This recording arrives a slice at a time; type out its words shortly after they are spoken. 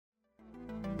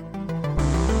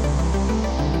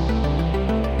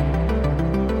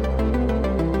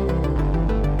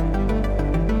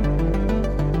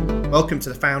Welcome to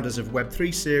the Founders of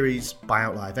Web3 series by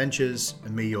Outlier Ventures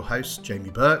and me, your host, Jamie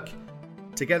Burke.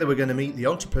 Together we're going to meet the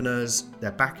entrepreneurs,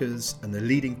 their backers and the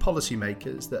leading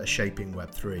policymakers that are shaping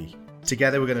Web3.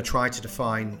 Together we're going to try to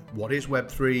define what is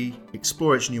Web3,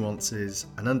 explore its nuances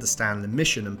and understand the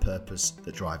mission and purpose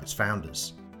that drive its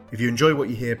founders. If you enjoy what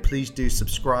you hear, please do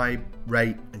subscribe,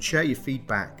 rate and share your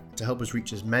feedback to help us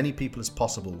reach as many people as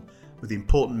possible with the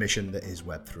important mission that is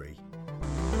Web3.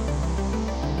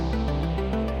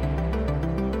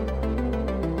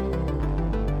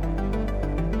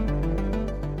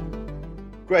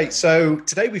 Great. So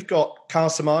today we've got Kyle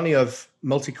Samani of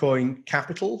Multicoin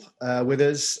Capital with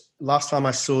us. Last time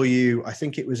I saw you, I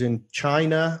think it was in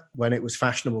China when it was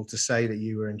fashionable to say that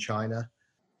you were in China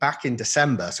back in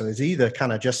December. So it's either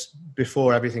kind of just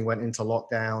before everything went into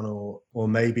lockdown or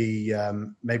maybe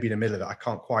in the middle of it. I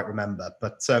can't quite remember.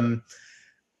 But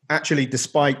actually,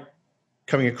 despite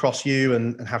coming across you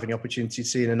and having the opportunity to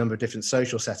see in a number of different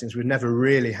social settings, we've never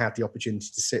really had the opportunity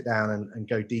to sit down and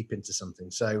go deep into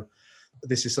something. So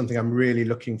this is something I'm really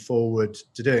looking forward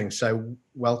to doing. So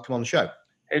welcome on the show.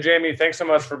 Hey, Jamie, thanks so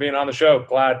much for being on the show.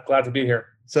 Glad to be here.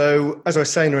 So as I was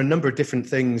saying, there are a number of different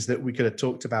things that we could have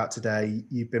talked about today.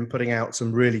 You've been putting out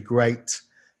some really great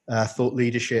thought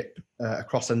leadership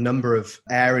across a number of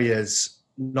areas,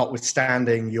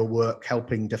 notwithstanding your work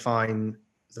helping define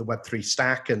the Web3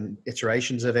 stack and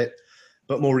iterations of it.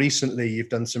 But more recently, you've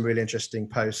done some really interesting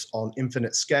posts on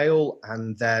infinite scale,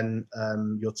 and then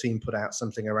your team put out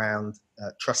something around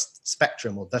trust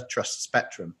spectrum or the trust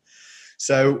spectrum.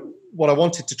 So what I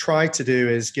wanted to try to do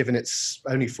is, given it's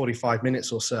only 45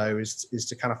 minutes or so, is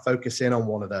to kind of focus in on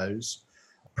one of those,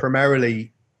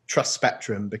 primarily trust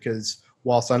spectrum, because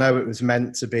whilst I know it was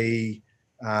meant to be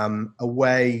a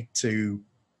way to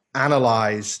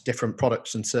analyze different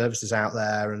products and services out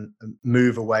there and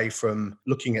move away from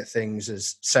looking at things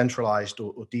as centralized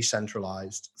or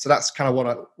decentralized. So that's kind of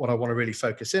what I want to really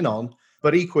focus in on.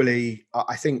 But equally,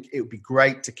 I think it would be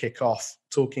great to kick off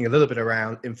talking a little bit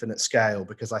around infinite scale,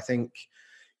 because I think,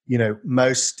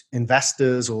 most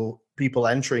investors or people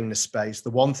entering the space, the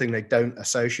one thing they don't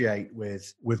associate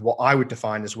with what I would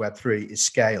define as Web3 is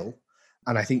scale.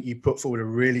 And I think you put forward a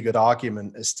really good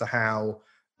argument as to how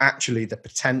actually the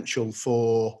potential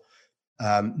for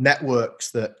networks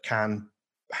that can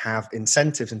have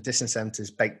incentives and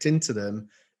disincentives baked into them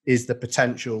is the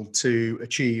potential to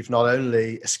achieve not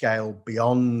only a scale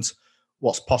beyond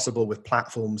what's possible with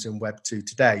platforms in Web2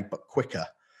 today, but quicker.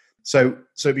 So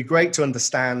it'd be great to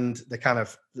understand the kind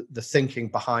of the thinking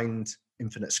behind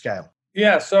infinite scale.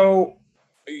 Yeah. So,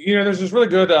 there's this really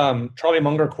good Charlie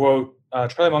Munger quote.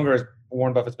 Charlie Munger is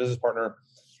Warren Buffett's business partner.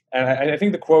 And I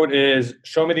think the quote is,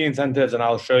 show me the incentives and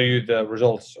I'll show you the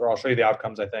results, or I'll show you the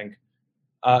outcomes, I think.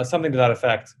 Something to that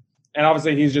effect. And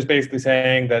obviously he's just basically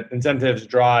saying that incentives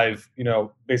drive,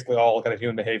 basically all kind of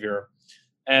human behavior.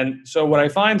 And so what I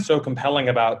find so compelling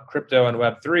about crypto and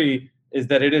Web3 is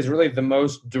that it is really the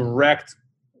most direct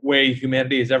way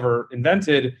humanity has ever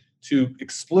invented to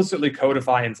explicitly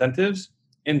codify incentives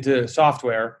into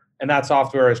software. And that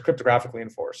software is cryptographically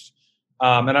enforced.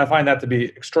 And I find that to be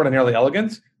extraordinarily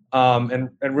elegant. And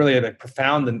really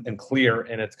profound and clear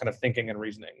in its kind of thinking and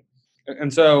reasoning.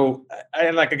 And so,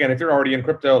 again, if you're already in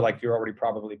crypto, you're already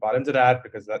probably bought into that,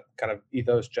 because that kind of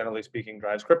ethos, generally speaking,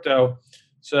 drives crypto.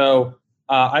 So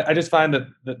I just find that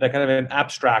kind of an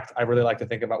abstract, I really like to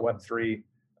think about Web3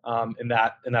 in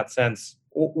that sense.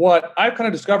 What I've kind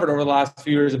of discovered over the last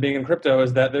few years of being in crypto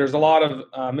is that there's a lot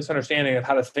of misunderstanding of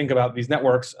how to think about these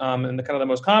networks. And the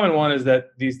most common one is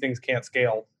that these things can't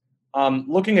scale.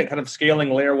 Looking at kind of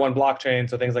scaling layer one blockchain,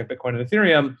 so things like Bitcoin and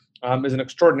Ethereum, is an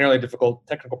extraordinarily difficult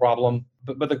technical problem.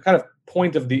 But the kind of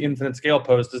point of the infinite scale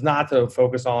post is not to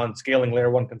focus on scaling layer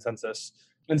one consensus.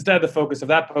 Instead, the focus of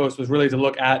that post was really to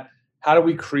look at how do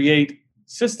we create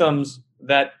systems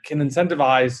that can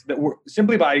incentivize, that we're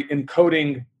simply by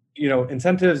encoding,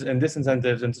 incentives and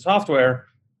disincentives into software,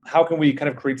 how can we kind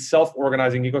of create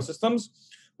self-organizing ecosystems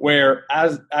where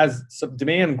as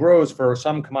demand grows for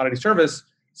some commodity service,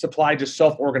 supply just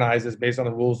self-organizes based on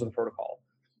the rules of the protocol.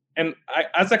 And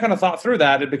as I kind of thought through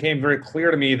that, it became very clear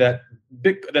to me that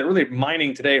really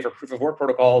mining today for proof of work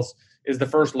protocols is the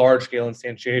first large-scale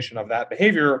instantiation of that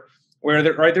behavior, where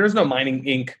there is no mining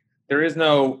Inc. There is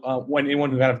no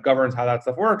anyone who kind of governs how that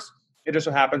stuff works. It just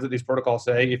so happens that these protocols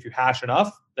say if you hash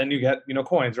enough, then you get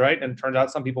coins, right? And it turns out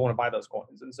some people want to buy those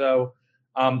coins. And so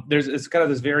it's kind of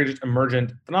this very just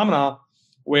emergent phenomena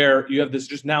where you have this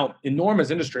just now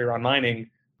enormous industry around mining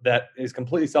that is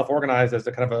completely self-organized as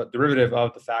a kind of a derivative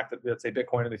of the fact that, let's say,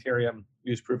 Bitcoin and Ethereum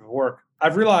use proof of work.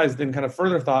 I've realized in kind of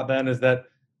further thought then is that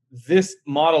this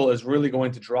model is really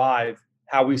going to drive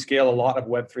how we scale a lot of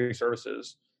Web3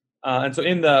 services. And so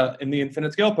in the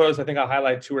infinite scale post, I think I'll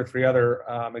highlight 2 or 3 other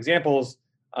examples,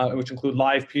 which include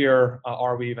LivePeer,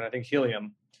 Arweave, and I think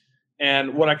Helium.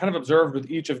 And what I kind of observed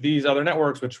with each of these other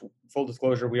networks, which full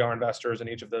disclosure, we are investors in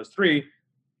each of those 3,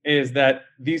 is that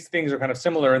these things are kind of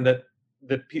similar in that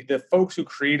the folks who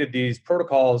created these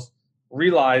protocols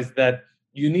realized that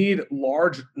you need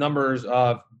large numbers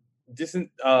of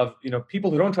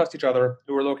people who don't trust each other,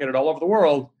 who are located all over the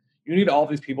world. You need all of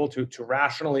these people to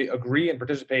rationally agree and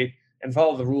participate and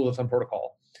follow the rules of some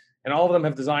protocol. And all of them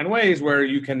have designed ways where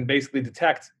you can basically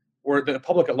detect, or the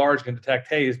public at large can detect,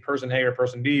 hey, is person A or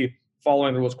person B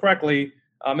following the rules correctly?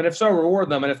 And if so, reward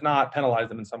them, and if not, penalize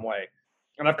them in some way.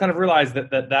 And I've kind of realized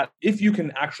that if you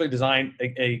can actually design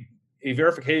a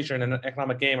verification and an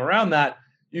economic game around that,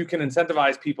 you can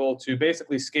incentivize people to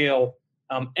basically scale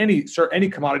any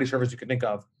commodity service you could think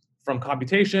of, from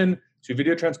computation to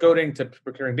video transcoding to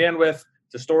procuring bandwidth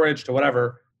to storage to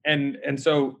whatever. And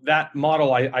so that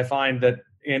model, I find that,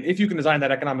 and if you can design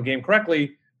that economic game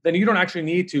correctly, then you don't actually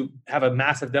need to have a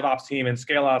massive DevOps team and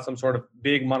scale out some sort of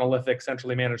big monolithic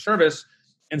centrally managed service.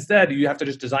 Instead, you have to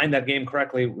just design that game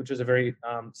correctly, which is a very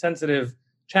sensitive,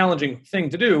 challenging thing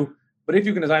to do. But if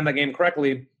you can design that game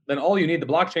correctly, then all you need the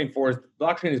blockchain for is, the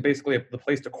blockchain is basically the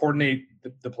place to coordinate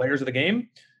the players of the game.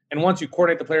 And once you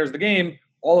coordinate the players of the game,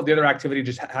 all of the other activity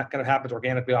just kind of happens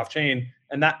organically off chain.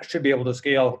 And that should be able to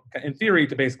scale, in theory,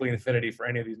 to basically infinity for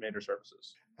any of these major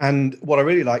services. And what I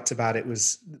really liked about it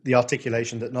was the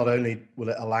articulation that not only will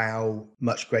it allow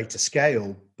much greater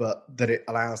scale, but that it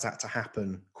allows that to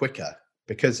happen quicker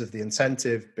because of the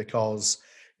incentive, because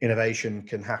innovation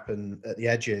can happen at the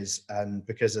edges, and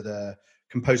because of the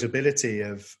composability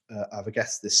of I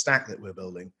guess, this stack that we're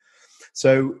building.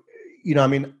 So,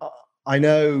 I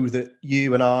know that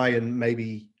you and I and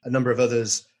maybe a number of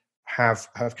others have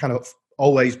kind of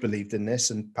always believed in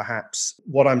this. And perhaps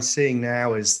what I'm seeing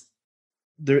now is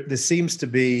there seems to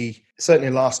be, certainly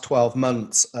in the last 12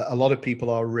 months, a lot of people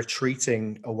are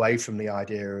retreating away from the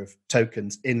idea of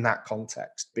tokens in that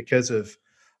context because of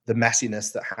the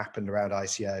messiness that happened around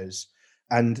ICOs.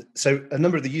 And so a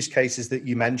number of the use cases that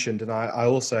you mentioned, and I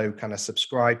also kind of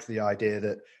subscribe to the idea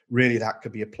that really that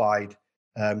could be applied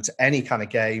to any kind of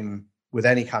game with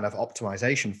any kind of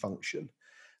optimization function.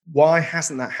 Why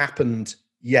hasn't that happened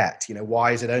yet?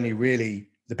 Why is it only really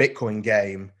the Bitcoin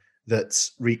game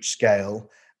that's reached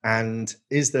scale? And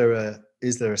is there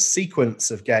a sequence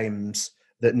of games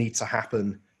that need to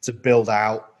happen to build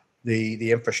out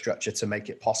the infrastructure to make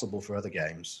it possible for other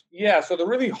games? Yeah, so the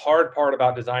really hard part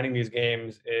about designing these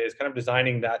games is kind of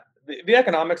designing that. The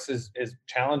economics is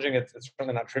challenging. It's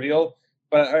certainly not trivial.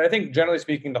 But I think, generally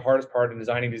speaking, the hardest part in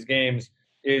designing these games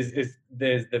is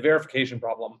the verification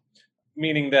problem.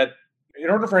 Meaning that in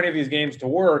order for any of these games to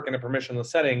work in a permissionless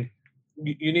setting,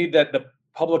 you need that the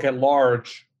public at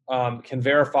large can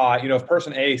verify. If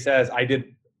person A says, I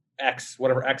did X,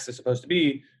 whatever X is supposed to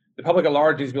be, the public at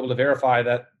large needs to be able to verify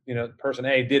that person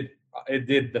A did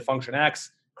the function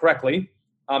X correctly,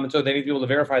 and so they need to be able to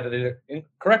verify that they did it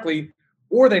correctly,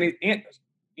 or they need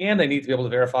to be able to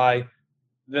verify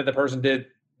that the person did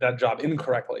that job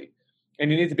incorrectly. And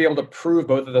you need to be able to prove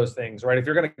both of those things, right? If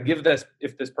you're going to give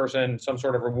this person some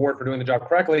sort of reward for doing the job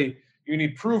correctly, you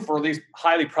need proof, or at least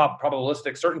highly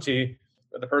probabilistic certainty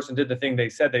that the person did the thing they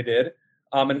said they did.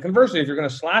 And conversely, if you're going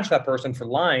to slash that person for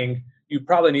lying, you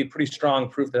probably need pretty strong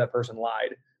proof that person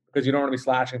lied, because you don't want to be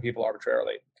slashing people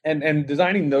arbitrarily. And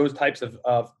designing those types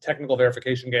of technical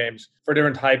verification games for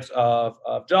different types of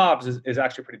jobs is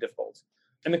actually pretty difficult.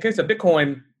 In the case of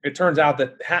Bitcoin, it turns out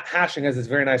that hashing has this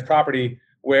very nice property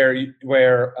where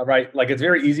it's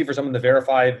very easy for someone to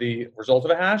verify the result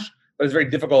of a hash, but it's very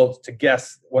difficult to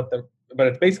guess but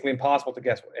it's basically impossible to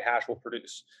guess what a hash will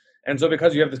produce. And so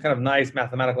because you have this kind of nice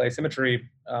mathematical asymmetry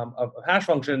of hash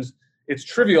functions, it's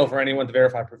trivial for anyone to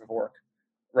verify proof of work,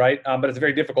 right? But it's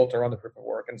very difficult to run the proof of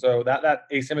work. And so that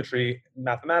asymmetry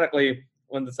mathematically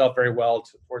lends itself very well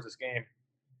towards this game.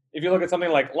 If you look at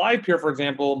something like LivePeer, for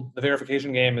example, the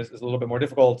verification game is a little bit more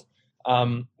difficult,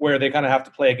 where they kind of have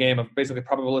to play a game of basically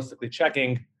probabilistically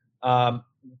checking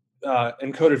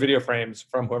encoded video frames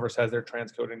from whoever says they're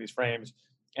transcoding these frames.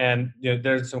 And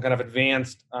there's some kind of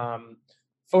advanced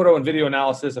photo and video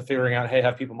analysis of figuring out, hey,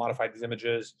 have people modified these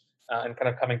images, and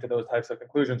kind of coming to those types of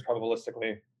conclusions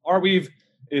probabilistically. Arweave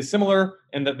is similar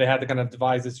in that they had to kind of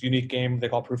devise this unique game they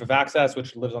call proof of access,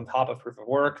 which lives on top of proof of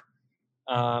work.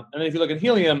 And then if you look at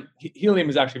Helium, Helium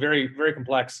is actually very, very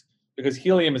complex, because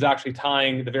Helium is actually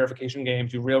tying the verification game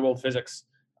to real-world physics.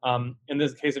 In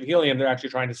this case of Helium, they're actually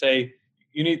trying to say,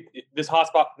 this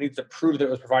hotspot needs to prove that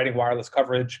it was providing wireless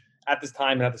coverage at this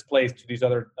time and at this place to these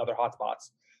other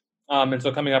hotspots. And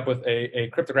so coming up with a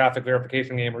cryptographic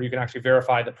verification game where you can actually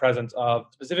verify the presence of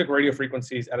specific radio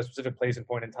frequencies at a specific place and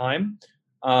point in time,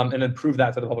 and then prove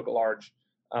that to the public at large,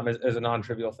 is a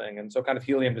non-trivial thing. And so kind of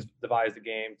Helium has devised a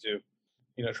game to,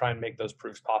 try and make those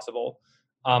proofs possible.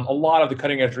 A lot of the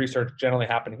cutting edge research generally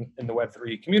happening in the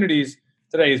Web3 communities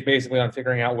today is basically on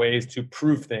figuring out ways to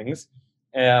prove things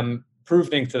to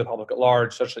the public at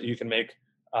large, such that you can make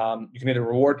you can either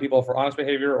reward people for honest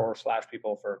behavior or slash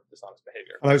people for dishonest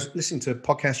behavior. And I was listening to a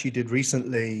podcast you did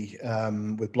recently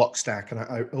with Blockstack, and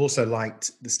I also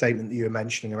liked the statement that you were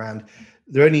mentioning around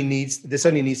this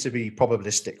only needs to be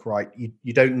probabilistic, right?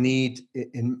 You don't need,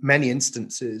 in many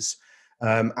instances,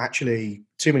 actually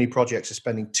too many projects are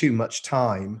spending too much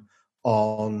time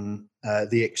on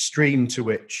the extreme to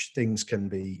which things can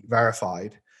be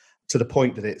verified, to the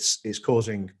point that it's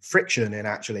causing friction in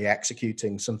actually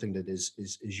executing something that is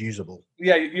usable.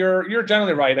 Yeah, you're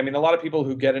generally right. I mean, a lot of people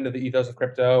who get into the ethos of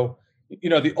crypto,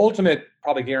 the ultimate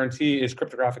probably guarantee is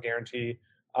cryptographic guarantee,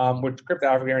 which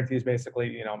cryptographic guarantee is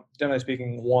basically, generally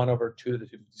speaking, 1/2 to the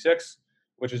 256,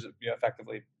 which is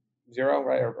effectively 0,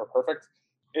 right, or perfect.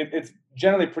 It's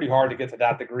generally pretty hard to get to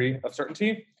that degree of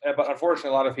certainty, but unfortunately,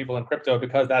 a lot of people in crypto,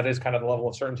 because that is kind of the level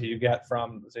of certainty you get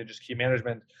from, say, just key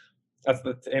management. That's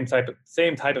the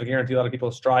same type of guarantee a lot of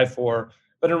people strive for.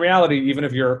 But in reality, even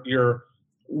if you're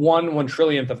one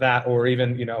trillionth of that, or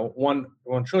even one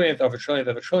trillionth of a trillionth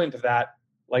of a trillionth of that,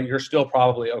 like, you're still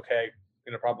probably okay,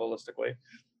 probabilistically.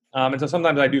 And so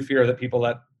sometimes I do fear that people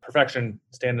let perfection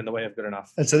stand in the way of good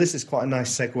enough. And so this is quite a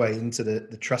nice segue into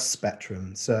the trust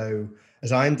spectrum. So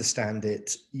as I understand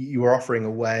it, you were offering a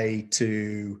way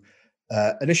to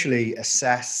initially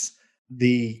assess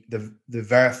the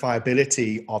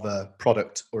verifiability of a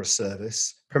product or a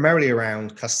service, primarily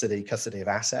around custody of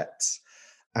assets,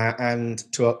 and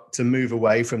to move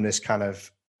away from this kind of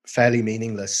fairly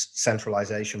meaningless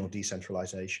centralization or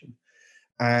decentralization.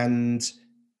 And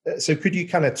so could you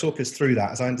kind of talk us through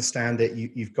that? As I understand it,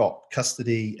 you've got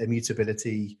custody,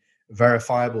 immutability,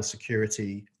 verifiable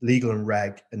security, legal and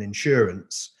reg, and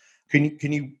insurance. Can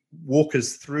you walk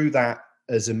us through that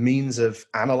as a means of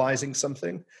analyzing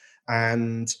something?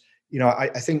 And,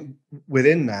 I think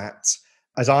within that,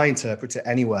 as I interpret it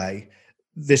anyway,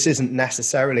 this isn't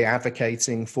necessarily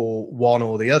advocating for one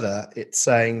or the other. It's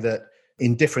saying that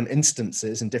in different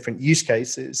instances, in different use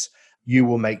cases, you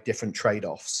will make different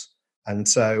trade-offs. And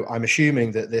so I'm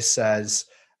assuming that this says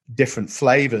different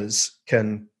flavors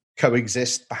can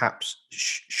coexist, perhaps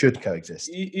should coexist.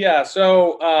 Yeah.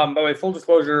 So, by the way, full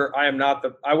disclosure, I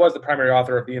was the primary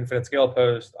author of the Infinite Scale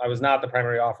post. I was not the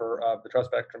primary author of the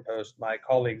Trust Spectrum post. My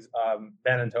colleagues,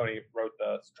 Ben and Tony, wrote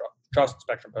the Trust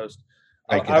Spectrum post.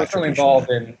 I was certainly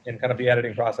involved in kind of the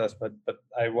editing process, but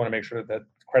I want to make sure that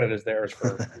credit is theirs for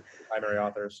the primary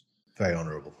authors. Very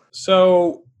honorable.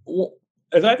 So,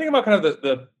 as I think about kind of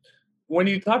the when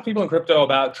you talk to people in crypto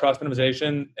about trust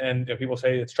minimization, and people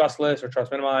say it's trustless or trust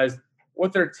minimized,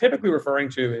 what they're typically referring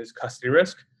to is custody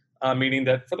risk, meaning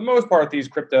that for the most part, these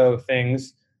crypto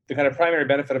things, the kind of primary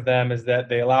benefit of them is that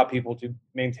they allow people to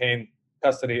maintain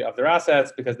custody of their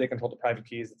assets because they control the private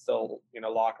keys that still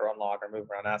lock or unlock or move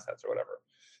around assets or whatever.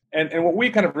 And what we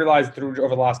kind of realized through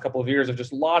over the last couple of years of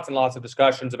just lots and lots of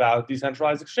discussions about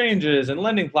decentralized exchanges and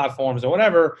lending platforms and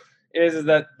whatever is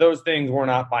that those things were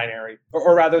not binary,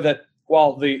 or rather that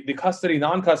while the custody,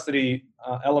 non-custody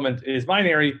element is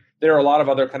binary, there are a lot of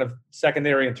other kind of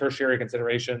secondary and tertiary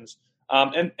considerations.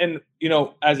 And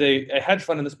as a hedge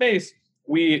fund in the space,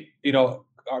 we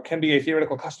can be a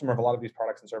theoretical customer of a lot of these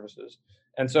products and services.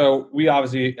 And so we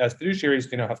obviously, as fiduciaries,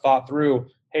 have thought through,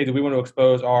 hey, do we want to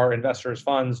expose our investors'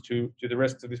 funds to the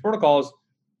risks of these protocols?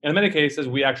 And in many cases,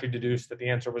 we actually deduced that the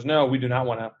answer was no. We do not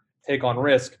want to take on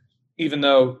risk, even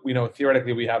though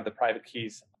theoretically we have the private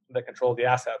keys that control the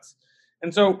assets.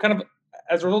 And so kind of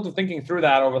as a result of thinking through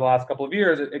that over the last couple of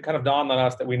years, it kind of dawned on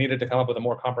us that we needed to come up with a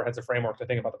more comprehensive framework to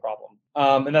think about the problem.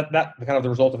 And that kind of the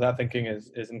result of that thinking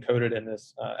is encoded in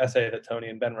this essay that Tony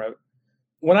and Ben wrote.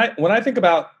 When I think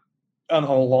about on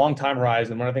a long time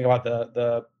horizon, when I think about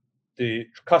the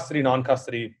custody,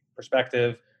 non-custody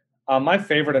perspective, my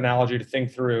favorite analogy to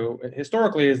think through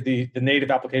historically is the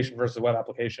native application versus web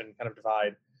application kind of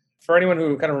divide. For anyone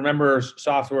who kind of remembers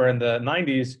software in the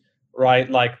 90s, right?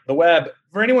 Like the web,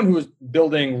 for anyone who was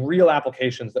building real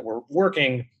applications that were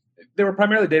working, they were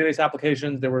primarily database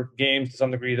applications. There were games to some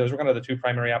degree. Those were kind of the two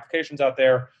primary applications out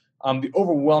there. The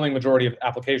overwhelming majority of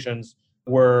applications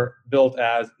were built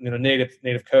as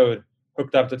native code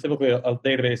hooked up to typically a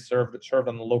database served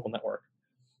on the local network.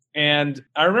 And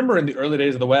I remember in the early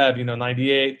days of the web,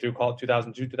 98 through call it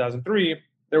 2002, 2003,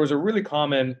 there was a really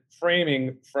common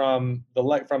framing from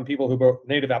people who wrote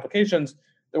native applications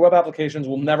the web applications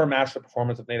will never match the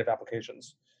performance of native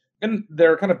applications. And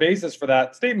their kind of basis for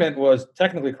that statement was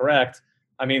technically correct.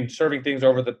 I mean, serving things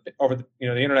over the the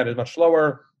internet is much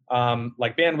slower.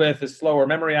 Like bandwidth is slower,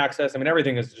 memory access. I mean,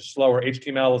 everything is just slower.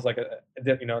 HTML is like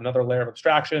another layer of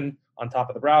abstraction on top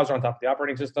of the browser, on top of the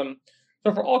operating system.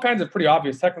 So for all kinds of pretty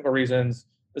obvious technical reasons,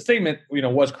 the statement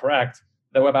was correct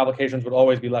that web applications would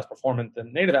always be less performant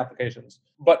than native applications.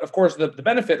 But of course, the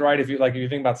benefit, right? If you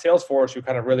think about Salesforce, who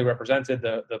kind of really represented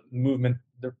the movement,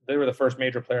 they were the first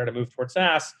major player to move towards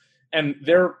SaaS, and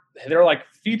their like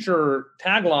feature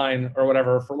tagline or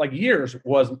whatever for like years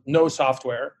was no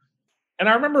software. And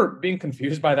I remember being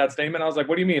confused by that statement. I was like,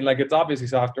 what do you mean? Like, it's obviously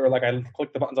software. Like, I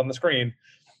click the buttons on the screen.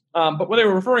 But what they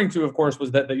were referring to, of course,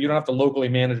 was that you don't have to locally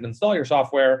manage and install your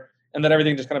software, and that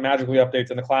everything just kind of magically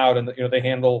updates in the cloud, and they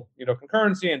handle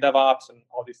concurrency and DevOps and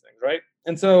all these things, right?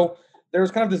 And so there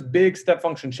was kind of this big step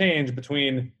function change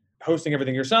between hosting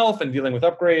everything yourself and dealing with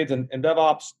upgrades and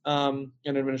DevOps and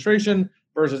administration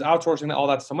versus outsourcing all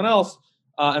that to someone else,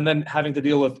 and then having to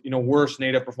deal with worse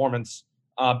native performance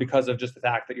because of just the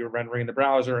fact that you're rendering in the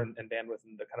browser and bandwidth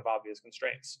and the kind of obvious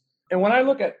constraints. And when I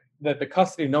look at the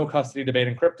custody, no custody debate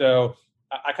in crypto,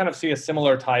 I kind of see a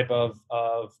similar type of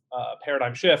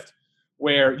paradigm shift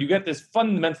where you get this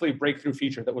fundamentally breakthrough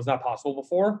feature that was not possible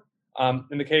before.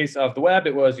 In the case of the web,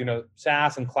 it was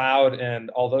SaaS and cloud and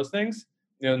all those things.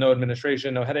 No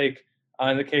administration, no headache.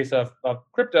 In the case of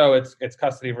crypto, it's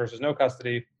custody versus no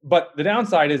custody. But the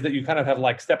downside is that you kind of have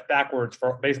like stepped backwards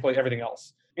for basically everything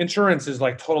else. Insurance is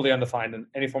like totally undefined in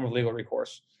any form of legal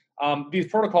recourse. These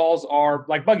protocols are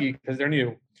like buggy because they're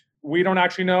new. We don't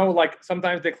actually know. Like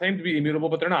sometimes they claim to be immutable,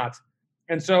 but they're not.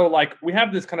 And so like we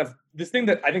have this thing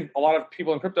that I think a lot of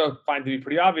people in crypto find to be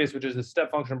pretty obvious, which is the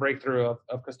step function breakthrough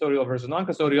of custodial versus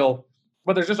non-custodial.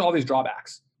 But there's just all these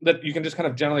drawbacks that you can just kind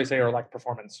of generally say are like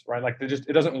performance, right? Like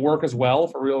it doesn't work as well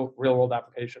for real world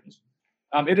applications.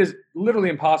 It is literally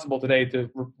impossible today to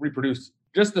reproduce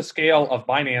just the scale of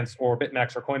Binance or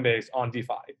BitMEX or Coinbase on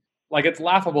DeFi. Like it's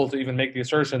laughable to even make the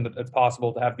assertion that it's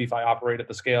possible to have DeFi operate at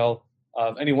the scale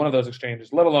of any one of those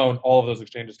exchanges, let alone all of those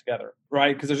exchanges together,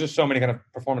 right? Because there's just so many kind of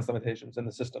performance limitations in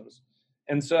the systems.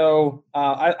 And so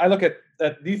I look at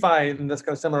DeFi in this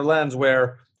kind of similar lens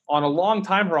where on a long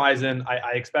time horizon,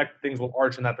 I expect things will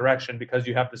arch in that direction because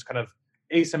you have this kind of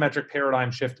asymmetric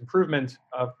paradigm shift improvement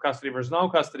of custody versus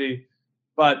non-custody.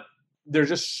 But there's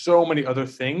just so many other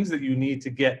things that you need to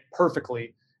get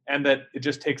perfectly and that it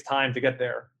just takes time to get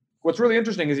there. What's really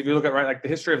interesting is if you look at like the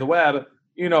history of the web,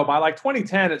 by like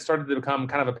 2010, it started to become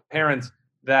kind of apparent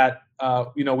that,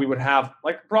 we would have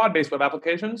like broad-based web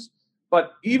applications,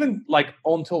 but even like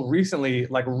until recently,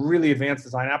 like really advanced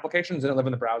design applications didn't live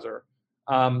in the browser.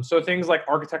 So things like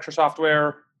architecture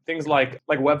software, things like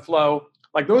Webflow,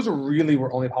 like those really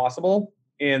were only possible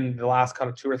in the last kind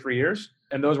of 2 or 3 years.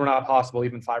 And those were not possible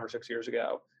even 5 or 6 years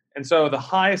ago. And so the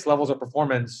highest levels of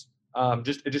performance,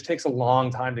 it just takes a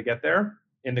long time to get there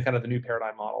into kind of the new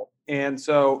paradigm model. And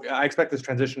so I expect this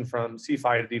transition from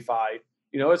CeFi to DeFi,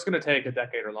 it's going to take a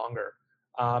decade or longer.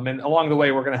 And along the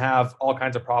way, we're going to have all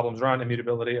kinds of problems around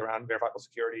immutability, around verifiable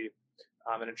security,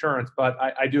 and insurance. But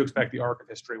I do expect the arc of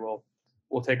history will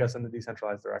take us in the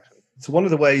decentralized direction. So one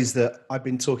of the ways that I've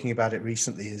been talking about it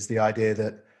recently is the idea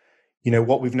that,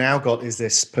 what we've now got is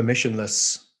this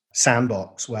permissionless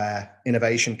sandbox where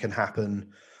innovation can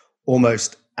happen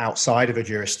almost outside of a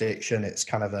jurisdiction. It's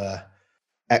kind of a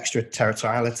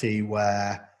extraterritoriality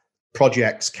where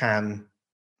projects can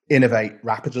innovate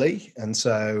rapidly. And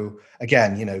so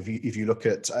again, if you look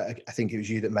at, I think it was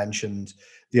you that mentioned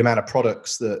the amount of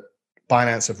products that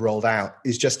Binance have rolled out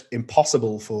is just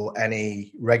impossible for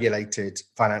any regulated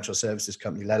financial services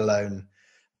company, let alone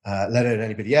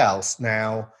anybody else.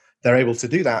 Now, they're able to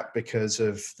do that because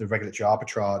of the regulatory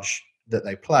arbitrage that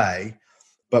they play,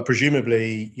 but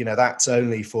presumably, that's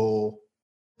only for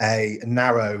a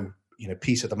narrow,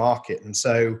 piece of the market. And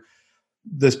so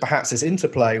there's perhaps this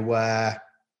interplay where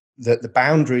the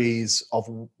boundaries of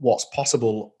what's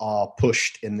possible are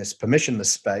pushed in this permissionless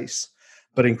space,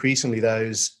 but increasingly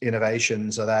those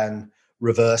innovations are then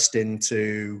reversed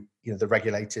into the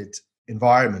regulated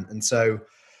environment. And so,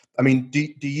 I mean,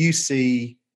 do you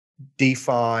see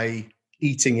DeFi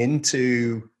eating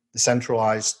into the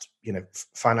centralized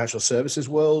financial services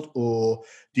world, or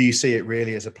do you see it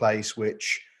really as a place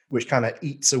which kind of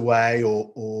eats away,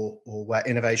 or where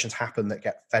innovations happen that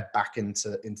get fed back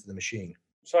into the machine?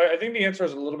 So I think the answer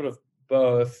is a little bit of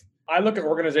both. I look at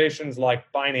organizations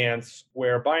like Binance,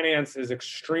 where Binance is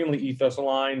extremely ethos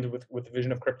aligned with the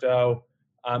vision of crypto.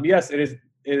 Yes, it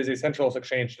is a centralized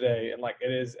exchange today, and like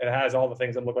it has all the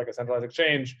things that look like a centralized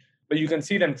exchange, But you can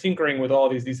see them tinkering with all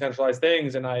these decentralized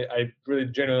things. And I really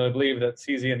genuinely believe that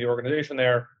CZ and the organization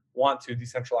there want to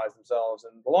decentralize themselves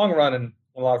in the long run. And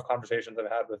a lot of conversations I've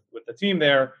had with the team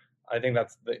there, I think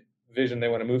that's the vision they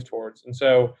want to move towards. And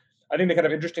so I think the kind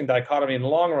of interesting dichotomy in the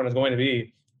long run is going to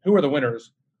be, who are the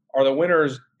winners? Are the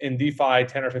winners in DeFi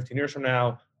 10 or 15 years from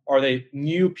now? Are they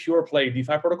new pure play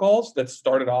DeFi protocols that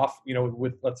started off,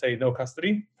 with, let's say, no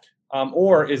custody?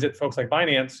 Or is it folks like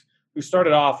Binance who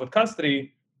started off with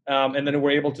custody and then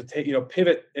were able to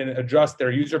pivot and adjust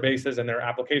their user bases and their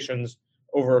applications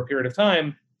over a period of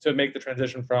time to make the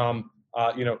transition from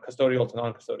custodial to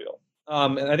non-custodial?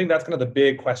 And I think that's kind of the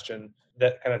big question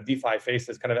that kind of DeFi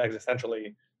faces kind of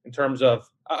existentially, in terms of,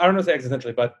 I don't know if say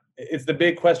existentially, but it's the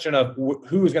big question of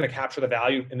who is going to capture the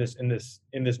value in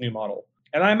this new model.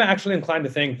 And I'm actually inclined to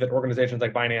think that organizations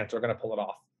like Binance are going to pull it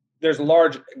off. There's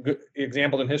large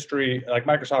examples in history, like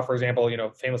Microsoft, for example,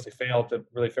 famously failed to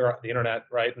really figure out the internet,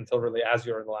 right, until really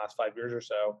Azure in the last 5 years or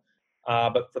so.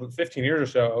 But for the 15 years or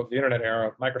so of the internet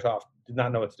era, Microsoft did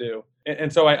not know what to do.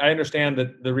 And so I understand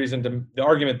that the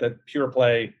argument that pure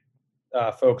play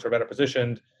folks are better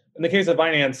positioned. In the case of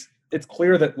Binance, it's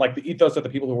clear that like the ethos of the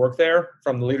people who work there,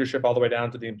 from the leadership all the way down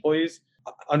to the employees,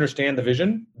 understand the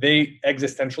vision. They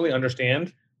existentially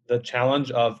understand the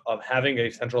challenge of having a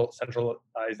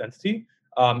centralized entity.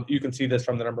 You can see this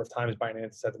from the number of times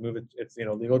Binance had to move its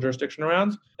legal jurisdiction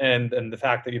around, and the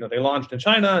fact that they launched in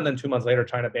China, and then 2 months later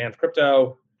China banned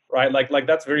crypto, right? Like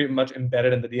that's very much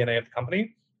embedded in the DNA of the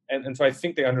company, and so I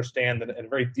think they understand that in a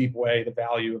very deep way the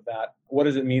value of that. What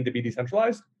does it mean to be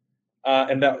decentralized?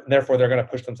 And therefore they're going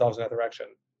to push themselves in that direction.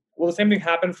 Will the same thing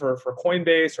happen for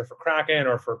Coinbase or for Kraken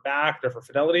or for Bakkt or for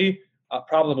Fidelity?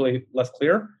 Probably less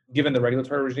clear, given the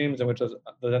regulatory regimes in which those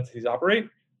entities operate.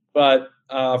 But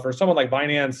for someone like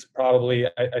Binance, probably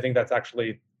I think that's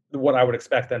actually what I would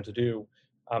expect them to do.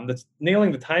 That's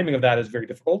nailing the timing of that is very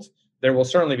difficult. There will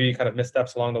certainly be kind of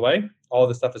missteps along the way. All of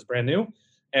this stuff is brand new,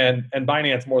 and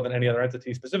Binance, more than any other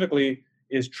entity specifically,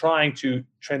 is trying to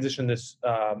transition this,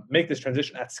 make this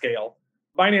transition at scale.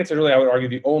 Binance is really, I would argue,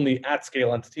 the only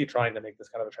at-scale entity trying to make this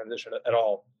kind of a transition at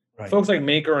all. Right. Folks like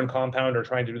Maker and Compound are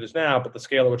trying to do this now, but the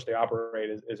scale at which they operate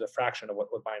is a fraction of what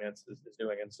Binance is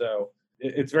doing. And so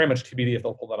it's very much TBD if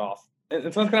they'll pull that off. And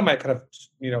so that's kind of my kind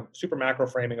of super macro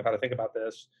framing of how to think about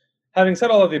this. Having said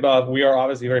all of the above, we are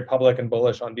obviously very public and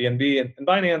bullish on BNB and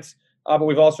Binance, but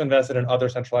we've also invested in other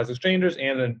centralized exchanges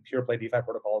and in pure play DeFi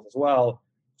protocols as well.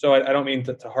 So I don't mean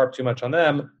to harp too much on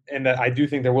them, and that I do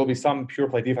think there will be some pure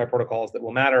play DeFi protocols that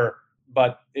will matter,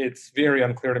 but it's very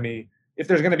unclear to me if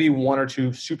there's going to be one or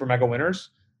two super mega winners.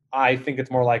 I think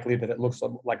it's more likely that it looks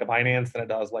like a Binance than it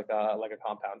does like a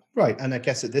Compound. Right, and I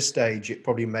guess at this stage it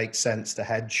probably makes sense to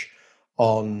hedge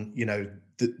on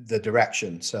the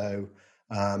direction. So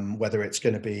whether it's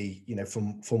going to be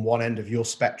from one end of your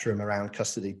spectrum around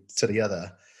custody to the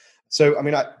other. So I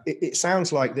mean, it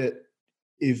sounds like that.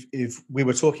 If we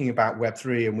were talking about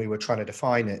Web3 and we were trying to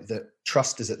define it, that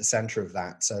trust is at the center of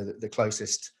that. So that the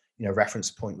closest reference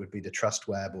point would be the trust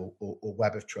web or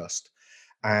web of trust.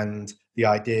 And the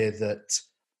idea that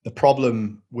the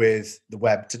problem with the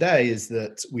web today is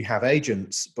that we have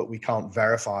agents, but we can't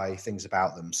verify things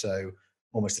about them. So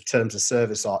almost the terms of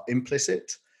service are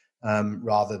implicit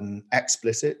rather than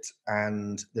explicit.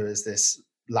 And there is this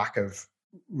lack of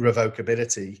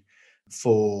revocability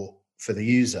for the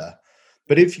user.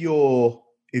 But if you're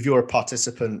a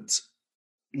participant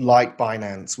like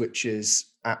Binance, which is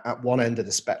at one end of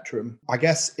the spectrum, I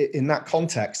guess in that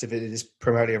context, if it is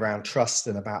primarily around trust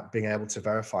and about being able to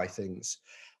verify things,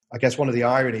 I guess one of the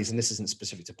ironies, and this isn't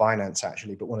specific to Binance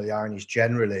actually, but one of the ironies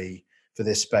generally for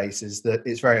this space is that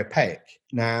it's very opaque.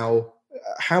 Now,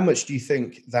 how much do you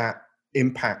think that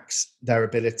impacts their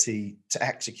ability to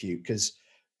execute? Because,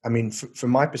 I mean, from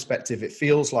my perspective, it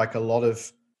feels like a lot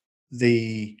of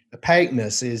the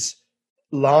opaqueness is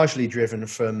largely driven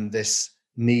from this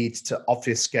need to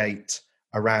obfuscate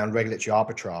around regulatory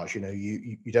arbitrage.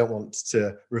 You don't want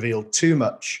to reveal too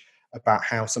much about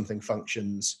how something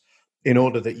functions in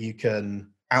order that you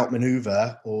can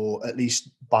outmaneuver or at least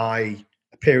buy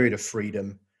a period of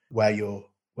freedom when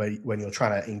you're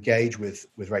trying to engage with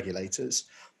regulators.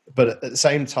 But at the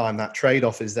same time, that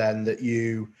trade-off is then that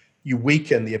you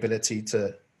weaken the ability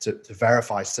to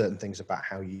verify certain things about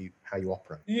how you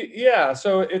operate. Yeah,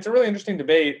 so it's a really interesting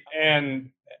debate, and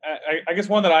I guess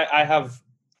one that I have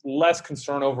less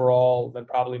concern overall than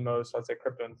probably most, I'd say,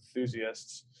 crypto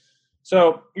enthusiasts.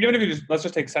 So even if let's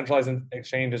just take centralized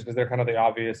exchanges, because they're kind of the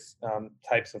obvious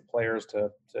types of players to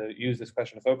use this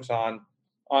question to focus on.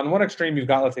 On one extreme, you've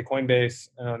got, let's say, Coinbase,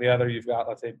 and on the other, you've got,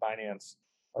 let's say, Binance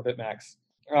or BitMEX.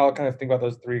 I'll kind of think about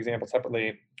those three examples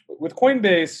separately. With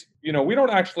Coinbase, we don't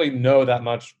actually know that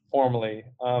much formally.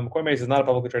 Coinbase is not a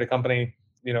publicly traded company.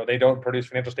 They don't produce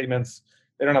financial statements.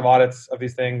 They don't have audits of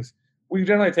these things. We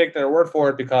generally take their word for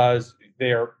it because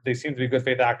they seem to be good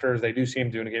faith actors. They do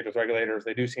seem to engage with regulators.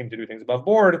 They do seem to do things above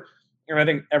board. And I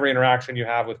think every interaction you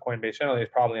have with Coinbase generally is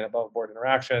probably an above board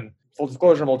interaction. Full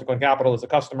disclosure, Multicoin Capital is a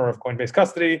customer of Coinbase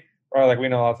Custody. Or like we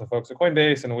know lots of folks at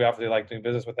Coinbase, and we obviously like doing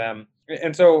business with them.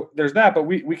 And so there's that, but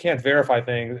we can't verify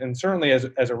things. And certainly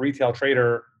as a retail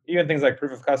trader, even things like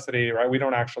proof of custody, right? We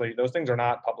don't actually, those things are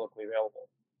not publicly available.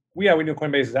 We knew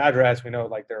Coinbase's address. We know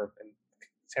like they're in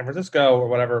San Francisco or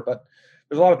whatever, but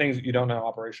there's a lot of things that you don't know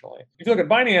operationally. If you look at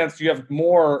Binance, you have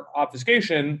more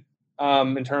obfuscation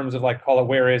in terms of like, call it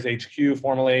where is HQ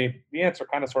formally. The answer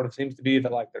kind of sort of seems to be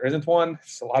that like there isn't one.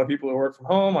 It's a lot of people who work from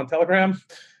home on Telegram.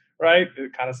 Right?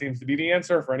 It kind of seems to be the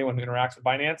answer for anyone who interacts with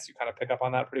Binance. You kind of pick up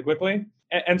on that pretty quickly.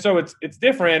 And so it's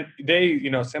different. They,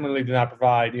 similarly do not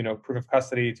provide, proof of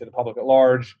custody to the public at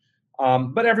large.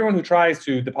 But everyone who tries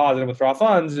to deposit and withdraw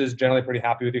funds is generally pretty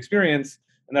happy with the experience.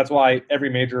 And that's why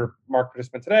every major market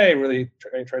participant today really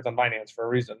trades on Binance for a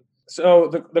reason.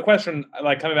 So the question,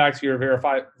 like coming back to your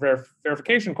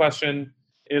verification question,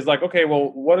 is like, okay,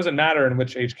 well, what does it matter in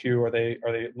which HQ are they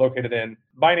located in?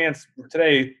 Binance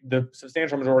today, the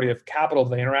substantial majority of capital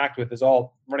they interact with is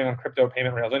all running on crypto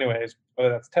payment rails anyways, whether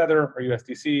that's Tether or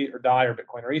USDC or DAI or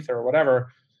Bitcoin or Ether or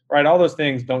whatever, right? All those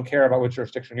things don't care about which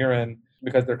jurisdiction you're in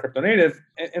because they're crypto native.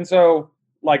 And so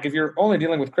like if you're only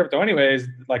dealing with crypto anyways,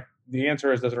 like the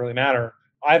answer is, does it really matter?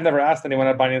 I've never asked anyone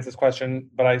at Binance this question,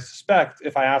 but I suspect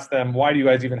if I ask them, why do you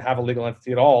guys even have a legal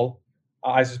entity at all?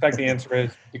 I suspect the answer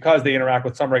is because they interact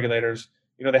with some regulators.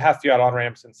 They have fiat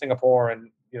on-ramps in Singapore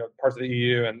and, parts of the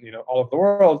EU and, all over the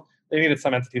world. They needed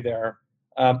some entity there.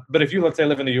 But if you, let's say,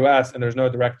 live in the US and there's no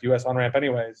direct US on-ramp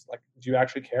anyways, like, do you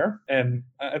actually care? And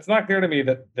it's not clear to me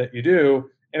that you do.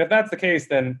 And if that's the case,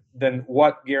 then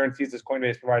what guarantees is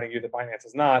Coinbase providing you that Binance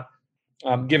is not,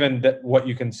 given that what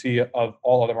you can see of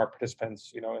all other market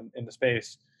participants, in the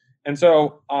space. And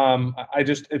so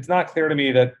it's not clear to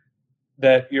me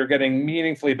that you're getting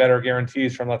meaningfully better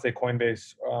guarantees from, let's say,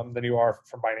 Coinbase than you are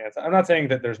from Binance. I'm not saying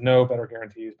that there's no better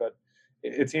guarantees, but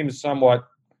it seems hard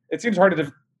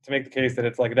to make the case that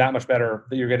it's like that much better,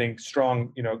 that you're getting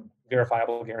strong,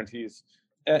 verifiable guarantees.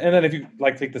 And then if you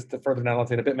like take this to further down, let's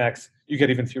say to BitMEX, you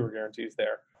get even fewer guarantees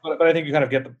there. But I think you kind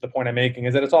of get the point I'm making,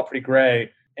 is that it's all pretty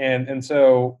gray. And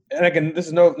so, and again, this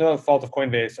is no fault of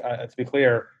Coinbase, to be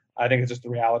clear. I think it's just the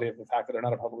reality of the fact that they're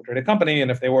not a publicly traded company. And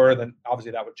if they were, then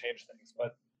obviously that would change things.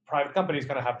 But private companies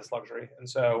kind of have this luxury. And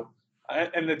so,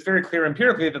 and it's very clear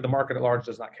empirically that the market at large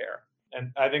does not care.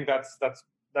 And I think that's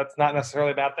not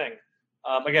necessarily a bad thing.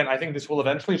 Again, I think this will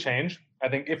eventually change. I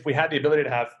think if we had the ability to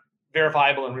have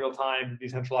verifiable and real-time,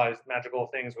 decentralized, magical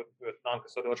things with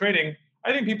non-custodial trading,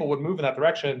 I think people would move in that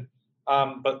direction.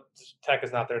 But tech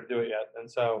is not there to do it yet.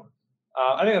 And so,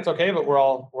 I think that's okay, but we're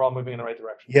all moving in the right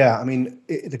direction. Yeah, I mean,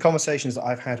 the conversations that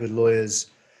I've had with lawyers,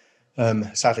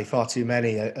 sadly far too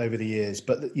many over the years,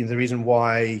 but the reason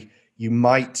why you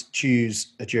might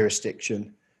choose a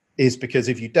jurisdiction is because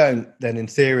if you don't, then in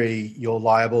theory, you're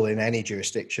liable in any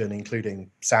jurisdiction,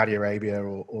 including Saudi Arabia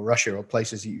or Russia or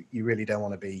places you really don't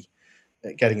want to be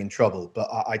getting in trouble. But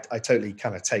I totally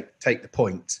kind of take the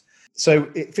point. So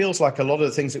it feels like a lot of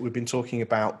the things that we've been talking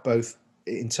about, both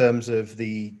in terms of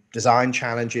the design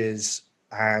challenges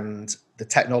and the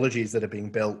technologies that are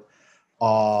being built,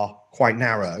 are quite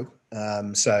narrow.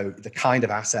 So the kind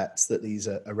of assets that these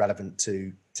are relevant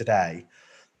to today.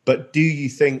 But do you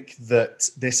think that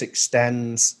this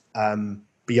extends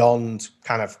beyond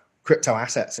kind of crypto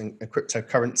assets and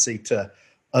cryptocurrency to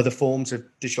other forms of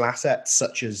digital assets,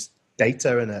 such as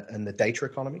data and the data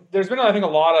economy? There's been, I think, a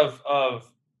lot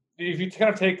of if you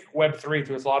kind of take Web3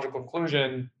 to its logical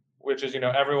conclusion, which is,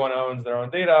 everyone owns their own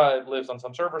data. It lives on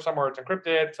some server somewhere. It's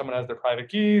encrypted. Someone has their private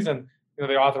keys, and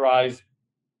they authorize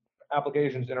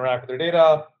applications to interact with their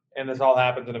data. And this all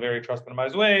happens in a very trust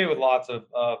minimized way with lots of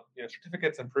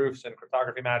certificates and proofs and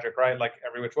cryptography magic, right? Like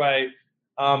every which way.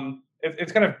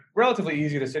 It's kind of relatively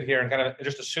easy to sit here and kind of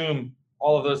just assume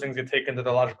all of those things get taken to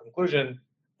the logical conclusion.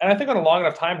 And I think on a long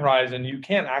enough time horizon, you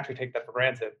can't actually take that for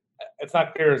granted. It's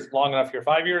not clear it's long enough here,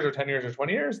 5 years or 10 years or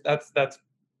 20 years. That's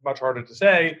much harder to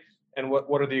say. And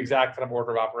what are the exact kind of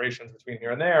order of operations between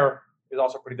here and there is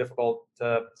also pretty difficult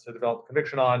to develop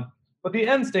conviction on. But the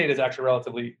end state is actually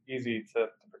relatively easy to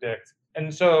predict.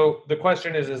 And so the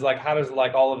question is like, how does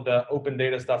like all of the open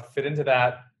data stuff fit into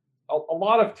that? A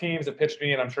lot of teams have pitched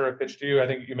me, and I'm sure have pitched you. I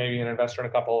think you may be an investor in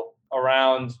a couple,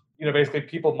 around, basically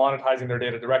people monetizing their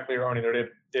data directly or owning their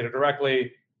data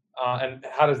directly. And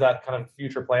how does that kind of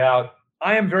future play out?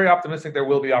 I am very optimistic there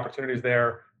will be opportunities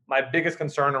there. My biggest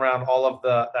concern around all of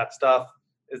that stuff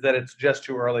is that it's just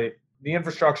too early. The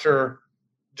infrastructure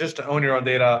just to own your own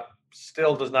data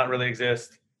still does not really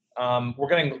exist. We're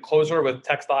getting closer with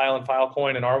Textile and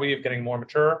Filecoin and Arweave getting more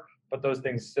mature, but those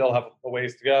things still have a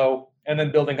ways to go. And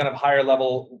then building kind of higher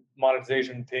level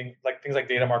monetization things like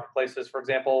data marketplaces, for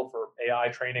example, for AI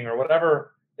training or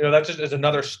whatever. That just is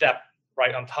another step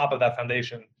right on top of that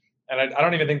foundation. And I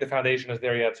don't even think the foundation is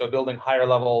there yet. So building higher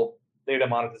level data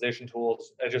monetization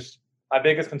tools, my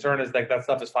biggest concern is that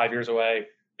stuff is 5 years away.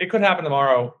 It could happen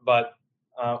tomorrow, but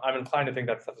I'm inclined to think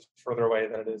that stuff is further away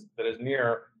than it is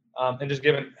near. And just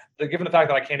given the fact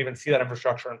that I can't even see that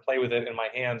infrastructure and play with it in my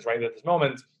hands right at this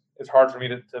moment, it's hard for me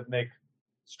to make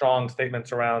strong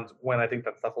statements around when I think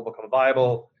that stuff will become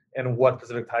viable and what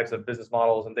specific types of business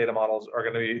models and data models are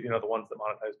going to be, the ones that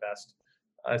monetize best.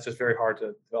 It's just very hard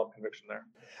to develop conviction there.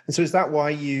 And so is that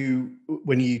why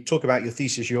when you talk about your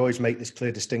thesis, you always make this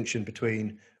clear distinction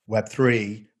between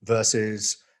Web3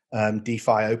 versus DeFi,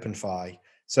 OpenFi?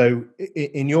 So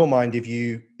in your mind, if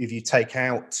you take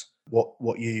out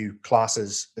what you class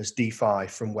as DeFi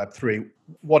from Web3,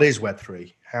 what is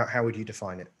Web3? How would you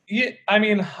define it? Yeah,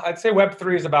 I'd say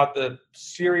Web3 is about the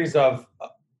series of,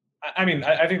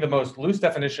 I think the most loose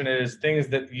definition is things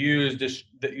that use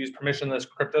permissionless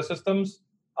crypto systems,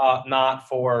 not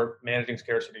for managing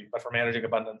scarcity, but for managing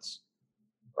abundance,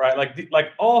 right? Like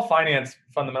all finance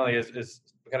fundamentally is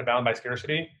kind of bound by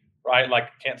scarcity, right? Like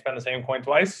can't spend the same coin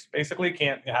twice, basically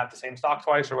can't have the same stock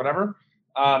twice or whatever.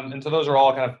 And so those are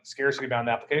all kind of scarcity bound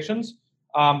applications.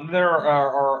 There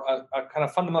are a kind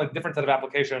of fundamentally different set of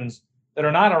applications that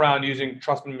are not around using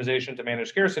trust minimization to manage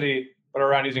scarcity, but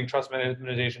around using trust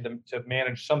minimization to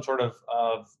manage some sort of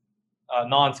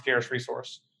non-scarce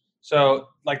resource. So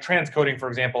like transcoding, for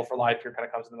example, for live peer kind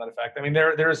of comes into that effect.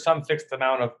 There is some fixed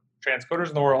amount of transcoders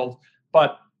in the world,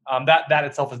 but that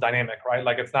itself is dynamic, right?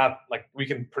 Like it's not like we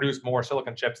can produce more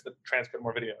silicon chips that transcode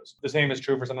more videos. The same is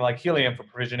true for something like Helium for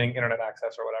provisioning internet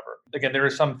access or whatever. Again, there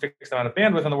is some fixed amount of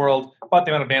bandwidth in the world, but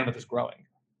the amount of bandwidth is growing.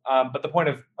 But the point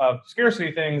of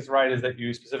scarcity things, right, is that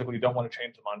you specifically don't want to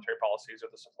change the monetary policies or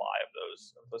the supply of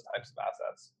those types of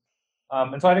assets.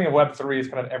 And so I think of Web3 is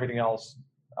kind of everything else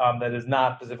that is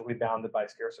not specifically bounded by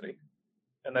scarcity.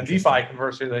 And then DeFi,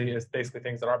 conversely, is basically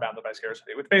things that are bounded by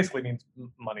scarcity, which basically means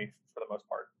money for the most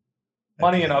part.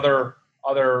 Money and other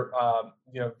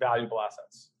valuable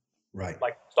assets. Right.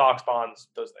 Like stocks, bonds,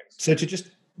 those things. So to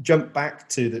just jump back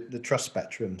to the trust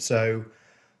spectrum. So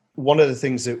one of the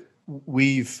things that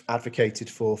we've advocated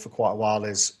for quite a while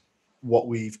is what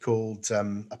we've called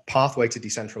a pathway to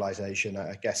decentralization.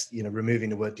 I guess, removing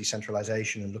the word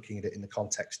decentralization and looking at it in the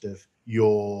context of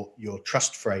your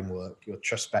trust framework, your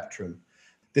trust spectrum.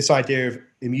 This idea of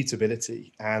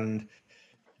immutability. And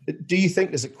do you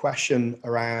think there's a question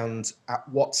around at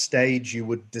what stage you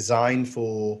would design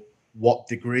for what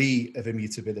degree of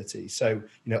immutability? So,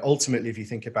 ultimately, if you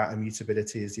think about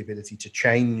immutability as the ability to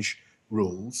change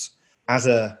rules,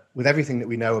 with everything that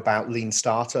we know about lean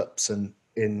startups, and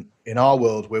in our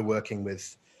world, we're working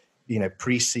with,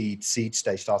 pre-seed, seed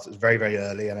stage startups very, very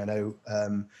early. And I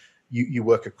know you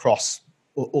work across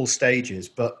all stages,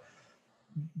 but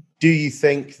do you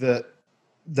think that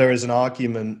there is an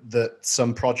argument that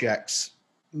some projects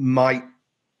might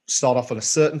start off on a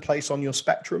certain place on your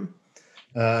spectrum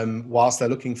whilst they're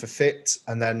looking for fit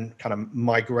and then kind of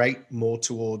migrate more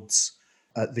towards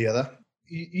the other?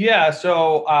 Yeah,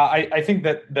 so I think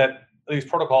that these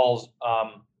protocols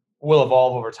will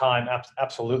evolve over time,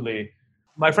 absolutely.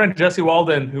 My friend Jesse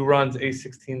Walden, who runs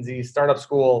A16Z Startup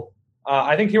School,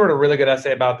 I think he wrote a really good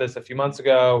essay about this a few months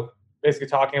ago, basically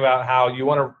talking about how you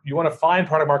want to find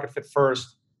product market fit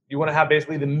first. You want to have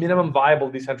basically the minimum viable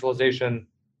decentralization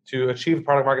to achieve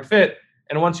product market fit.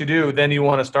 And once you do, then you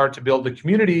want to start to build the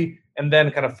community and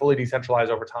then kind of fully decentralize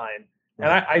over time. Right.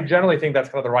 And I generally think that's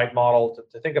kind of the right model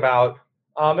to think about.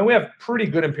 And we have pretty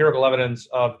good empirical evidence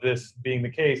of this being the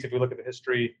case if we look at the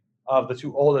history of the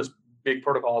two oldest big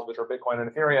protocols, which are Bitcoin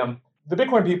and Ethereum. The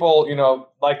Bitcoin people,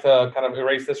 like to kind of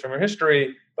erase this from your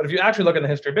history. But if you actually look at the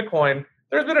history of Bitcoin,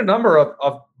 there's been a number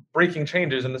of breaking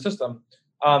changes in the system.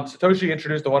 Satoshi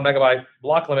introduced the 1 megabyte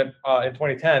block limit in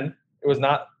 2010. It was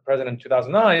not present in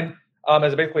 2009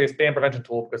 as basically a spam prevention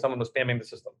tool because someone was spamming the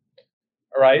system.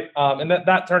 All right. And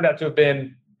that turned out to have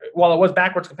been, while it was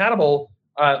backwards compatible,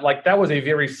 that was a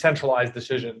very centralized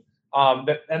decision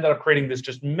that ended up creating this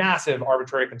just massive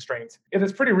arbitrary constraint. It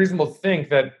is pretty reasonable to think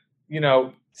that,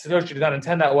 Satoshi did not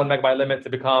intend that 1 megabyte limit to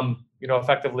become,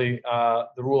 effectively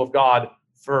the rule of God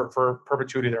for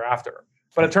perpetuity thereafter.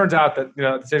 But it turns out that,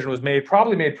 the decision was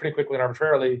probably made pretty quickly and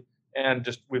arbitrarily, and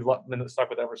just we've been stuck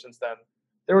with it ever since then.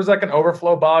 There was like an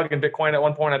overflow bug in Bitcoin at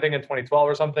one point, I think in 2012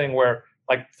 or something, where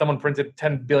like someone printed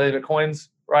 10 billion Bitcoins,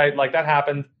 right? Like that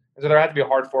happened. And so there had to be a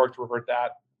hard fork to revert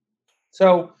that.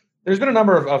 So there's been a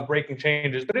number of breaking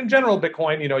changes, but in general,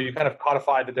 Bitcoin, you kind of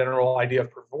codify the general idea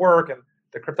of proof of work and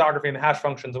the cryptography and the hash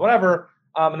functions and whatever,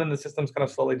 and then the system's kind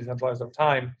of slowly decentralized over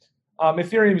time.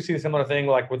 Ethereum, you see a similar thing,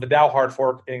 like with the DAO hard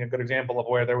fork being a good example of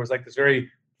where there was like this very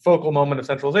focal moment of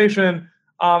centralization,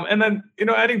 and then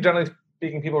I think generally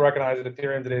speaking, people recognize that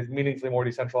Ethereum today is meaningfully more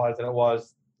decentralized than it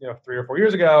was 3 or 4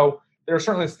 years ago. There are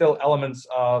certainly still elements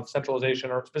of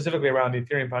centralization, or specifically around the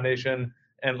Ethereum Foundation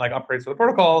and like upgrades to the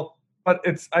protocol. But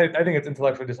I think it's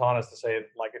intellectually dishonest to say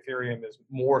like Ethereum is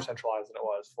more centralized than it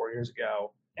was 4 years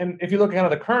ago. And if you look at kind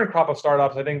of the current crop of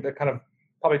startups, I think the kind of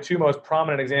probably two most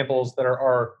prominent examples that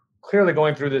are clearly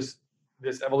going through this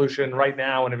evolution right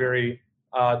now in a very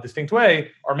distinct way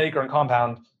are Maker and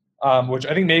Compound, which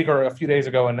I think Maker a few days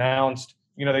ago announced.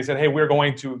 They said, hey, we're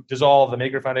going to dissolve the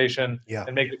Maker Foundation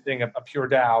and make this thing a pure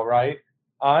DAO, right?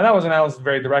 And that was announced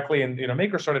very directly. And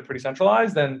Maker started pretty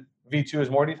centralized, and V2 is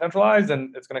more decentralized,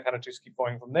 and it's going to kind of just keep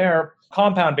going from there.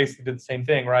 Compound basically did the same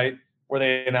thing, right? Where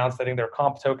they announced, I think, their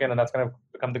comp token, and that's going to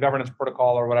become the governance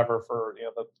protocol or whatever for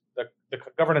the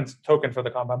governance token for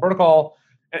the Compound protocol.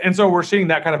 And so we're seeing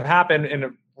that kind of happen in a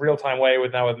real-time way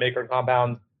with Maker and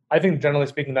Compound. I think generally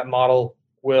speaking, that model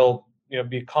will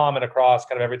be common across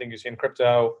kind of everything you see in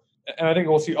crypto. And I think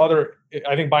we'll see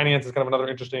I think Binance is kind of another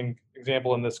interesting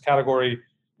example in this category,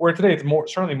 where today it's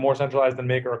certainly more centralized than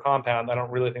Maker or Compound. I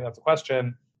don't really think that's a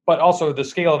question. But also the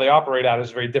scale they operate at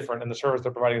is very different, and the service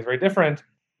they're providing is very different.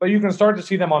 But you can start to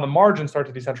see them on the margin start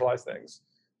to decentralize things.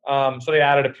 So they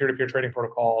added a peer-to-peer trading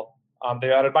protocol.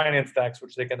 They added Binance Dex,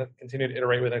 which they can continue to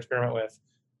iterate with and experiment with.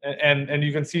 And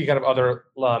you can see kind of other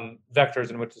vectors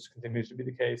in which this continues to be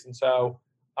the case. And so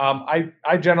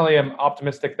I generally am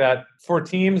optimistic that for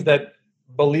teams that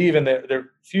believe in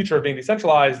their future of being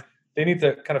decentralized, they need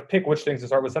to kind of pick which things to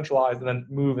start with centralized and then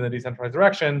move in the decentralized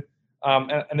direction.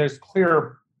 And there's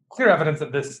clear evidence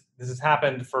that this has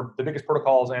happened for the biggest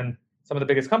protocols and some of the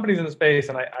biggest companies in the space.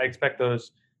 And I expect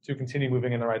those to continue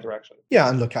moving in the right direction. Yeah,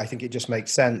 and look, I think it just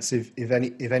makes sense. If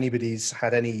anybody's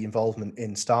had any involvement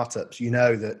in startups,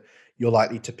 that you're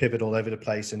likely to pivot all over the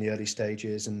place in the early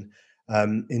stages. And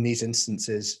in these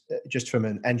instances, just from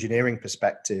an engineering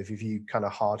perspective, if you kind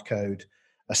of hard code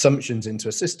assumptions into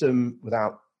a system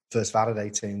without first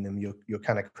validating them, you're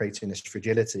kind of creating this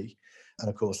fragility. And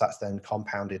of course, that's then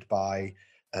compounded by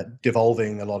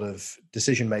devolving a lot of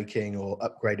decision making or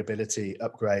upgradability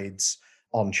upgrades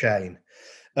on chain.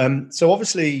 So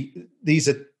obviously, these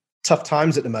are tough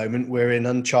times at the moment. We're in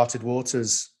uncharted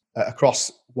waters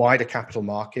across wider capital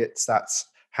markets. That's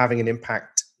having an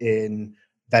impact in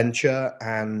venture,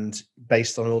 and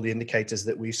based on all the indicators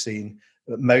that we've seen,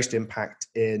 most impact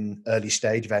in early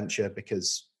stage venture,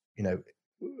 because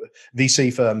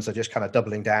VC firms are just kind of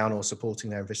doubling down or supporting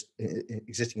their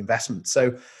existing investments.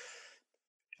 So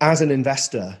as an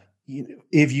investor,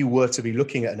 if you were to be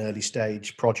looking at an early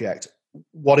stage project,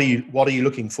 what are you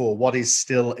looking for? What is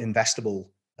still investable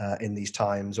in these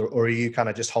times, or are you kind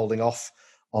of just holding off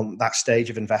on that stage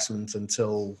of investment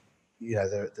until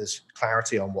there's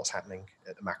clarity on what's happening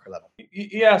at the macro level?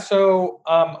 Yeah, so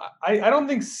I don't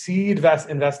think seed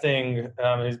investing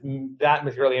is that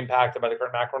materially impacted by the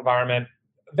current macro environment.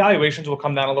 Valuations will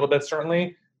come down a little bit,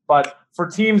 certainly, but for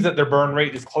teams that their burn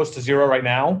rate is close to zero right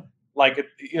now, like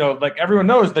everyone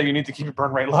knows that you need to keep your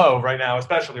burn rate low right now,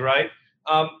 especially, right?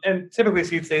 And typically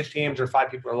seed stage teams are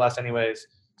 5 people or less anyways.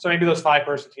 So maybe those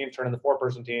 5-person teams turn into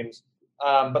 4-person teams.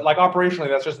 But like operationally,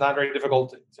 that's just not very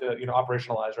difficult to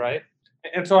operationalize, right?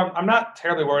 And so I'm not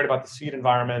terribly worried about the seed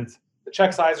environment. The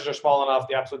check sizes are small enough,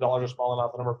 the absolute dollars are small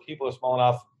enough, the number of people is small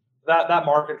enough. That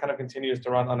market kind of continues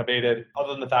to run unabated,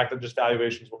 other than the fact that just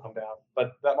valuations will come down.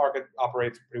 But that market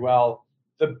operates pretty well.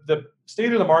 The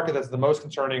state of the market that's the most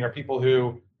concerning are people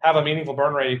who have a meaningful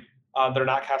burn rate that are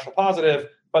not cash flow positive,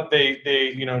 but they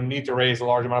need to raise a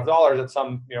large amount of dollars at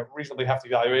some reasonably hefty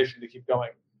valuation to keep going.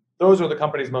 Those are the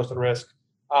companies most at risk.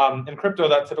 In crypto,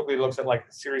 that typically looks at like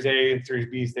Series A and Series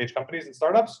B stage companies and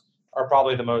startups are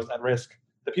probably the most at risk.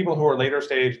 The people who are later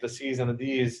stage, the C's and the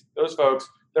D's, those folks,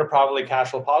 they're probably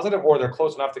cash flow positive, or they're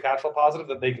close enough to cash flow positive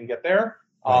that they can get there,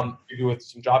 maybe with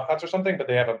some job cuts or something, but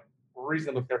they have a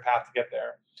reasonably clear path to get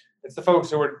there. It's the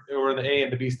folks who are in the A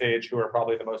and the B stage who are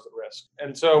probably the most at risk.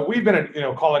 And so we've been,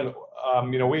 calling,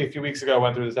 we a few weeks ago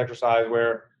went through this exercise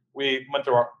where we went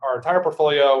through our entire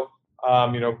portfolio,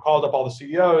 called up all the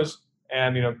CEOs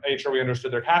and, made sure we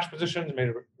understood their cash positions,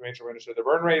 made sure we understood their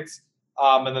burn rates,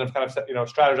 and then have kind of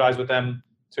strategized with them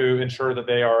to ensure that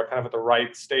they are kind of at the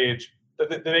right stage, that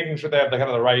they're making sure they have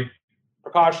the right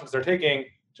precautions they're taking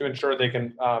to ensure they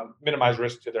can minimize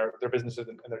risk to their businesses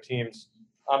and their teams.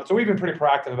 So we've been pretty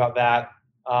proactive about that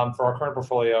for our current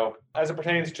portfolio. As it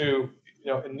pertains to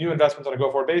new investments on a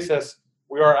go-forward basis,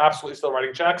 we are absolutely still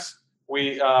writing checks.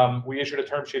 We issued a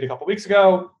term sheet a couple of weeks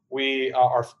ago. We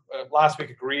last week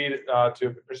agreed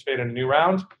to participate in a new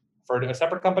round for a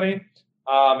separate company,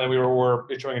 and we're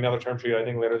issuing another term sheet, I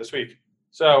think, later this week.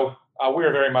 So we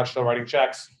are very much still writing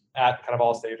checks at kind of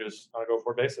all stages on a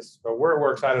go-forward basis. So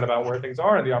we're excited about where things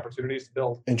are and the opportunities to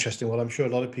build. Interesting. Well, I'm sure a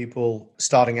lot of people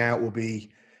starting out will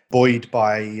be buoyed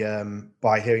by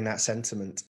hearing that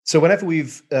sentiment. So whenever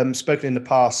we've spoken in the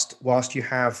past, whilst you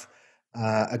have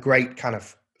a great kind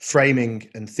of framing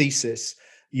and thesis,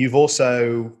 you've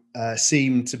also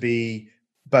seemed to be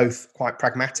both quite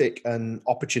pragmatic and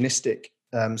opportunistic.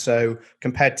 So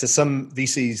compared to some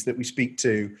VCs that we speak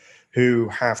to who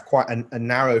have quite a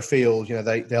narrow field,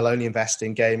 they'll only invest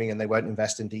in gaming and they won't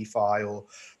invest in DeFi, or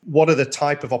what are the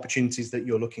type of opportunities that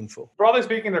you're looking for? Broadly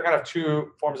speaking, there are kind of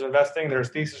two forms of investing. There's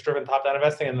thesis-driven top-down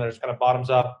investing, and there's kind of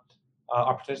bottoms-up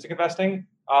opportunistic investing.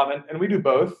 And we do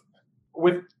both.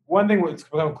 With one thing that's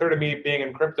become clear to me being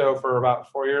in crypto for about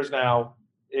 4 years now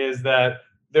is that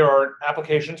there are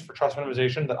applications for trust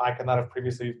minimization that I could not have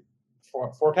previously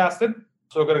forecasted.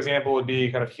 So a good example would be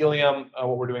kind of Helium,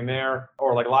 what we're doing there,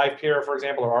 or like LivePeer, for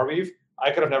example, or Arweave. I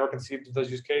could have never conceived of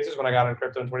those use cases when I got into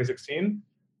crypto in 2016.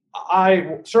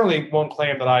 I certainly won't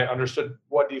claim that I understood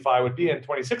what DeFi would be in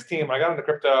 2016 when I got into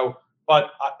crypto,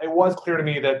 but it was clear to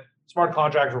me that smart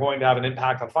contracts were going to have an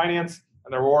impact on finance,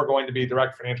 and there were going to be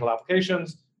direct financial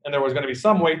applications, and there was going to be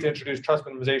some way to introduce trust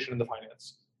minimization into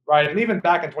finance, right? And even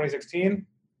back in 2016,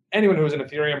 anyone who was in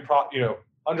Ethereum,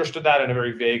 understood that in a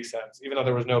very vague sense, even though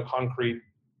there was no concrete,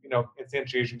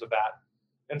 instantiations of that.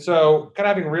 And so kind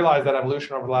of having realized that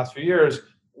evolution over the last few years,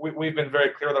 we've been very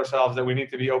clear with ourselves that we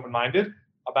need to be open-minded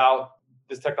about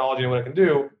this technology and what it can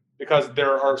do, because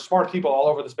there are smart people all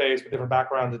over the space with different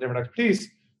backgrounds and different expertise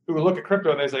who look at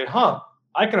crypto and they say,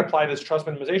 I can apply this trust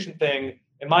minimization thing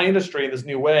in my industry in this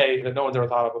new way that no one's ever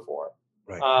thought of before.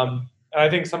 Right. And I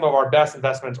think some of our best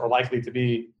investments are likely to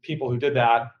be people who did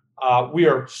that. We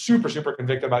are super, super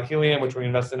convicted about Helium, which we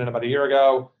invested in about a year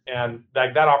ago. And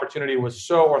that opportunity was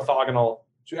so orthogonal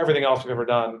to everything else we've ever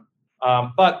done.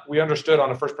 But we understood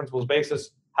on a first principles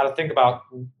basis how to think about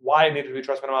why it needed to be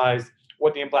trust minimized,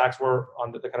 what the impacts were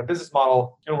on the kind of business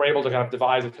model, and we're able to kind of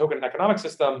devise a token economic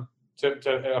system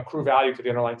to accrue value to the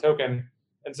underlying token.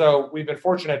 And so we've been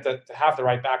fortunate to have the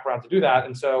right background to do that.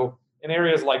 And so in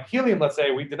areas like Helium, let's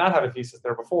say, we did not have a thesis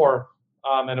there before,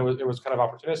 and it was kind of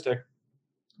opportunistic.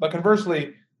 But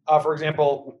conversely, for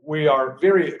example, we are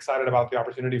very excited about the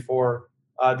opportunity for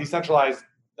decentralized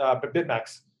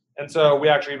BitMEX. And so we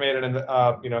actually made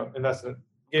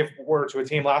gave word to a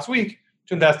team last week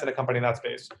to invest in a company in that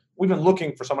space. We've been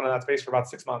looking for someone in that space for about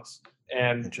 6 months,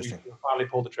 and we finally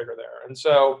pulled the trigger there. And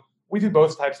so we do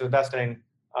both types of investing.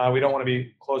 We don't want to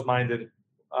be closed-minded.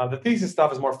 The thesis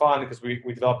stuff is more fun because we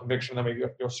develop conviction and then we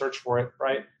go search for it,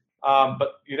 right?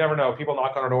 But you never know. People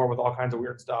knock on our door with all kinds of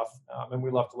weird stuff, and we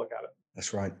love to look at it.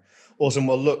 That's right. Awesome.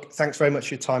 Well, look, thanks very much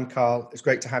for your time, Kyle. It's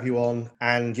great to have you on.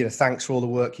 And, thanks for all the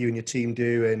work you and your team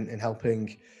do in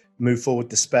helping move forward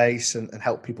the space and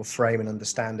help people frame and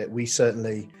understand it. We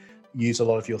certainly use a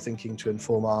lot of your thinking to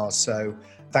inform ours. So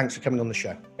thanks for coming on the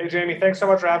show. Hey, Jamie, thanks so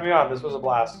much for having me on. This was a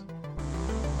blast.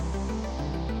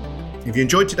 If you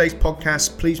enjoyed today's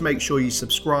podcast, please make sure you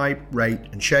subscribe, rate,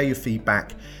 and share your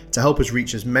feedback to help us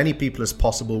reach as many people as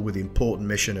possible with the important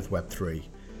mission of Web3.